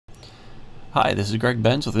Hi, this is Greg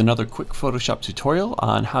Benz with another quick Photoshop tutorial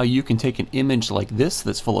on how you can take an image like this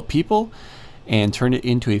that's full of people and turn it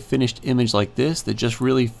into a finished image like this that just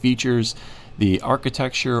really features the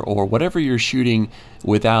architecture or whatever you're shooting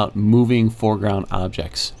without moving foreground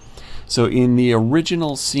objects. So in the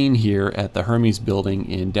original scene here at the Hermes building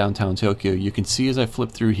in downtown Tokyo, you can see as I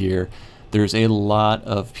flip through here, there's a lot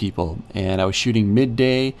of people, and I was shooting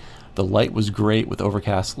midday. The light was great with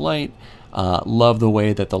overcast light. Love the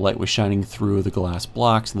way that the light was shining through the glass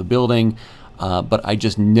blocks in the building, but I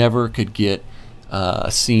just never could get a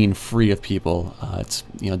scene free of people. It's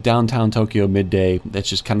downtown Tokyo midday. That's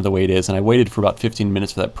just kind of the way it is, and I waited for about 15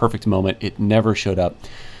 minutes for that perfect moment. It never showed up.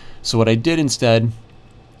 So what I did instead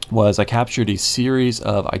was I captured a series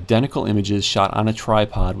of identical images shot on a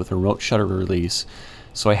tripod with a remote shutter release.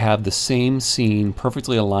 So I have the same scene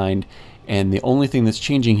perfectly aligned, and the only thing that's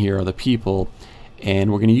changing here are the people.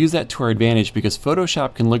 And we're going to use that to our advantage because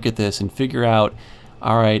Photoshop can look at this and figure out,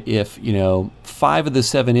 all right, if 5 of the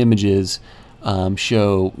 7 images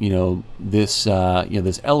show this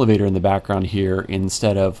this elevator in the background here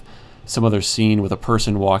instead of some other scene with a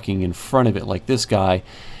person walking in front of it like this guy,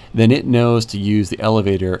 then it knows to use the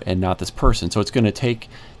elevator and not this person. So it's going to take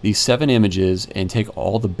these 7 images and take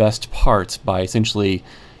all the best parts by essentially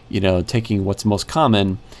taking what's most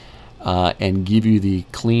common and give you the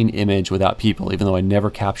clean image without people, even though I never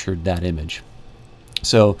captured that image.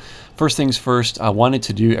 So first things first, I wanted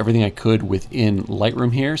to do everything I could within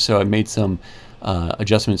Lightroom here. So I made some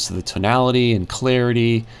adjustments to the tonality and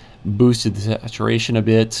clarity, boosted the saturation a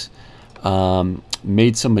bit,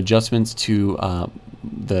 made some adjustments to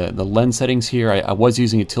the lens settings here. I was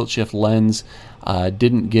using a tilt shift lens,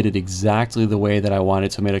 didn't get it exactly the way that I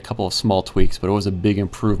wanted, so I made a couple of small tweaks, but it was a big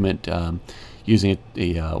improvement. Using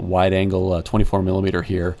a wide angle 24mm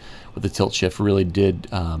here with the tilt shift really did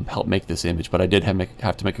help make this image, but I did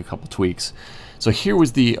have to make a couple tweaks. So here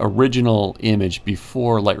was the original image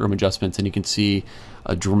before Lightroom adjustments, and you can see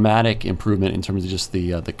a dramatic improvement in terms of just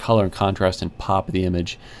the color and contrast and pop of the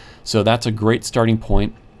image. So that's a great starting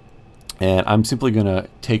point. And I'm simply going to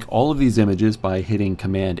take all of these images by hitting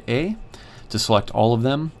Command A to select all of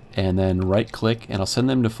them, and then right click, and I'll send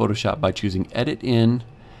them to Photoshop by choosing Edit In,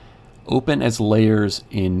 Open as Layers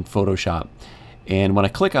in Photoshop. And when I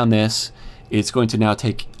click on this, it's going to now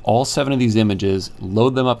take all 7 of these images,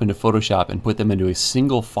 load them up into Photoshop, and put them into a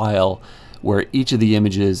single file where each of the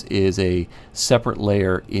images is a separate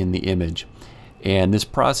layer in the image. And this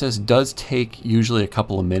process does take usually a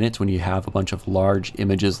couple of minutes when you have a bunch of large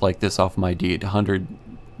images like this off my D800,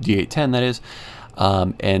 D810 that is.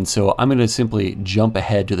 And so I'm going to simply jump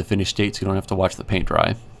ahead to the finished state so you don't have to watch the paint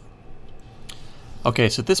dry. Okay,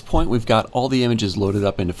 so at this point we've got all the images loaded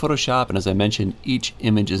up into Photoshop, and as I mentioned, each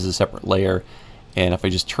image is a separate layer. And if I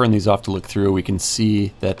just turn these off to look through, we can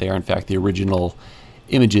see that they are in fact the original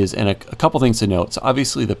images. And a couple things to note. So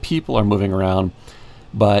obviously the people are moving around,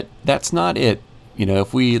 but that's not it.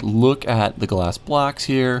 If we look at the glass blocks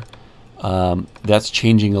here, that's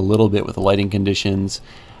changing a little bit with the lighting conditions.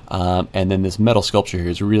 And then this metal sculpture here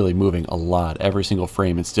is really moving a lot. Every single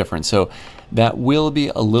frame it's different. So that will be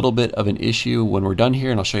a little bit of an issue when we're done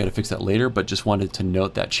here, and I'll show you how to fix that later, but just wanted to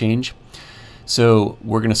note that change. So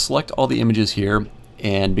we're going to select all the images here,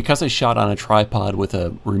 and because I shot on a tripod with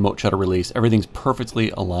a remote shutter release, everything's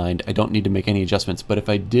perfectly aligned. I don't need to make any adjustments, but if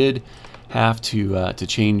I did have to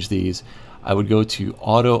change these, I would go to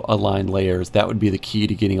Auto Align Layers. That would be the key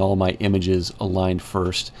to getting all my images aligned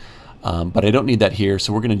first. But I don't need that here,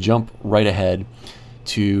 so we're going to jump right ahead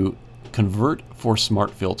to Convert for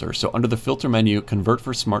Smart Filter. So under the Filter menu, Convert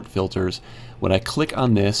for Smart Filters, when I click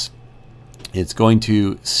on this, it's going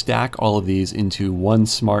to stack all of these into one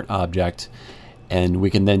smart object, and we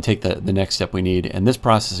can then take the next step we need. And this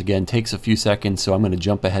process, again, takes a few seconds, so I'm going to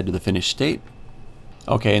jump ahead to the finished state.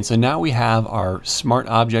 Okay, and so now we have our smart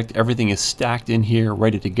object. Everything is stacked in here,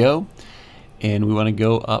 ready to go. And we want to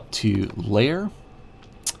go up to Layer,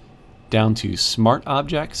 down to Smart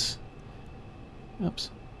Objects,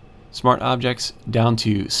 Smart Objects, down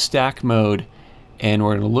to Stack Mode, and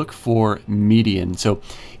we're going to look for Median. So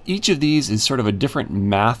each of these is sort of a different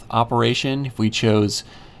math operation. If we chose,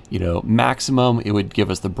 maximum, it would give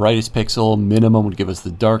us the brightest pixel. Minimum would give us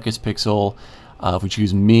the darkest pixel. If we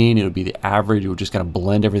choose mean, it would be the average. It would just kind of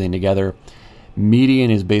blend everything together. Median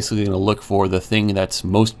is basically going to look for the thing that's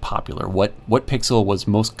most popular. What pixel was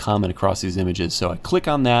most common across these images? So I click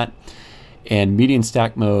on that, and median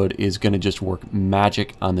stack mode is going to just work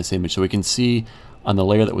magic on this image. So we can see on the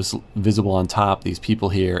layer that was visible on top, these people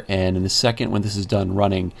here, and in the second when this is done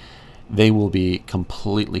running, they will be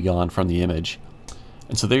completely gone from the image.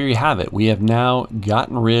 And so there you have it. We have now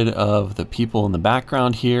gotten rid of the people in the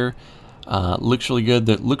background here. Looks really good.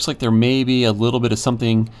 That looks like there may be a little bit of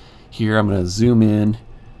something here. I'm going to zoom in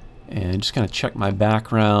and just kind of check my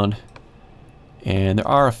background. And there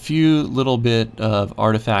are a few little bit of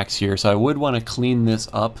artifacts here, so I would want to clean this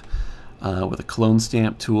up with a clone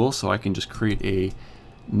stamp tool. So I can just create a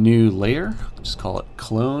new layer, just call it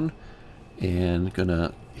clone, and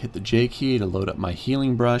gonna hit the J key to load up my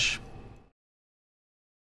healing brush.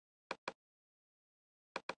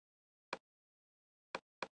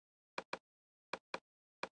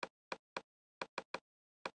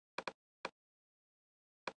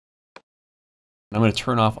 I'm going to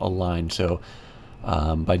turn off align, so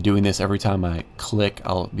by doing this every time I click,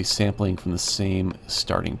 I'll be sampling from the same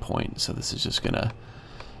starting point. So this is just going to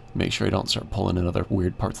make sure I don't start pulling in other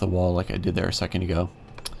weird parts of the wall like I did there a second ago.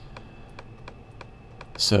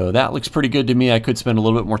 So that looks pretty good to me. I could spend a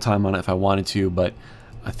little bit more time on it if I wanted to, but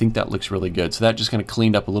I think that looks really good. So that just kind of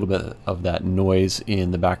cleaned up a little bit of that noise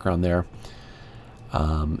in the background there.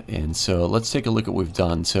 And so let's take a look at what we've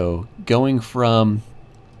done. So going from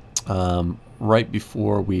right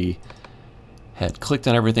before we had clicked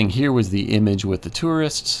on everything, here was the image with the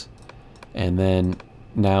tourists, and then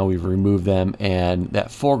now we've removed them, and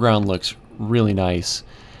that foreground looks really nice.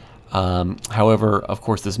 However, of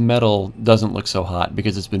course, this metal doesn't look so hot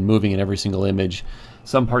because it's been moving in every single image.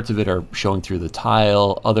 Some parts of it are showing through the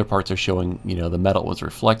tile, other parts are showing, you know, the metal was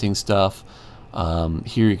reflecting stuff.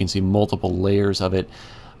 Here you can see multiple layers of it.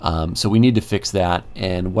 So we need to fix that,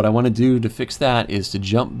 and what I want to do to fix that is to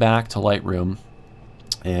jump back to Lightroom,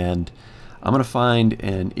 and I'm going to find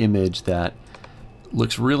an image that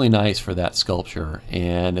looks really nice for that sculpture.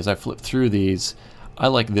 And as I flip through these, I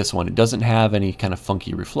like this one. It doesn't have any kind of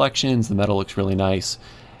funky reflections, the metal looks really nice,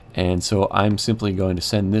 and so I'm simply going to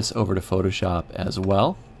send this over to Photoshop as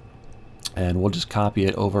well, and we'll just copy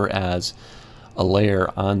it over as a layer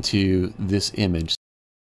onto this image.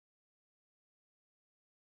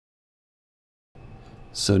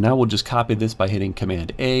 So now we'll just copy this by hitting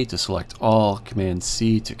Command A to select all, Command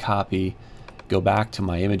C to copy, go back to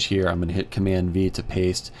my image here, I'm going to hit Command V to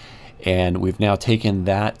paste, and we've now taken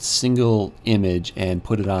that single image and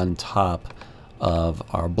put it on top of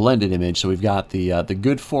our blended image. So we've got the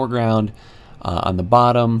good foreground on the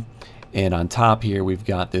bottom, and on top here we've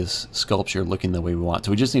got this sculpture looking the way we want.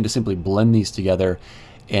 So we just need to simply blend these together.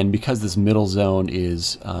 And because this middle zone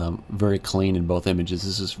is very clean in both images,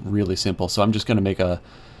 this is really simple. So I'm just going to make a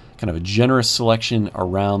kind of a generous selection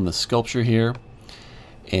around the sculpture here.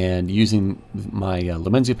 And using my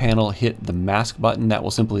Lumenzia panel, hit the mask button. That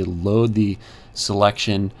will simply load the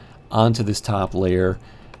selection onto this top layer,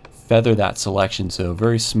 feather that selection so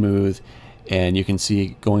very smooth. And you can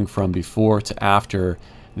see going from before to after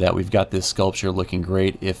that we've got this sculpture looking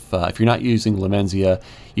great. If you're not using Lumenzia,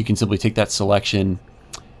 you can simply take that selection,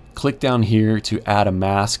 click down here to add a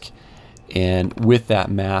mask, and with that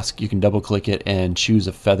mask you can double click it and choose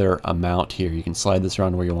a feather amount here. You can slide this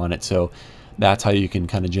around where you want it. So that's how you can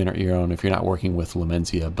kind of generate your own if you're not working with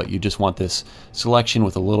Lumenzia, but you just want this selection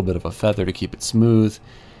with a little bit of a feather to keep it smooth.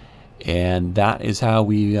 And that is how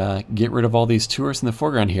we get rid of all these tourists in the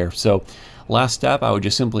foreground here. So last step, I would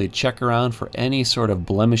just simply check around for any sort of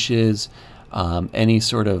blemishes, any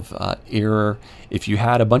sort of error. If you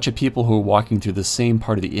had a bunch of people who are walking through the same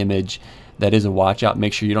part of the image, that is a watch out.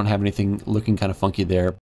 Make sure you don't have anything looking kind of funky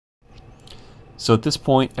there. So at this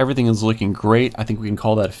point, everything is looking great. I think we can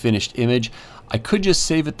call that a finished image. I could just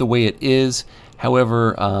save it the way it is.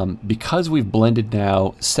 However, because we've blended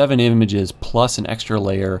now 7 images plus an extra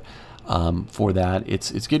layer for that,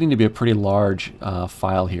 it's getting to be a pretty large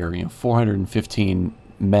file here, 415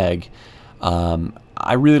 meg.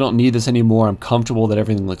 I really don't need this anymore. I'm comfortable that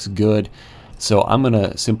everything looks good. So I'm going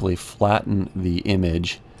to simply flatten the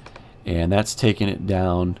image, and that's taking it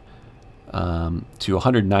down to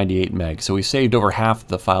 198 meg. So we saved over half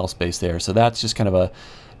the file space there. So that's just kind of a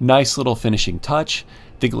nice little finishing touch.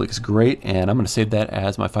 I think it looks great, and I'm going to save that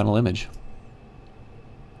as my final image.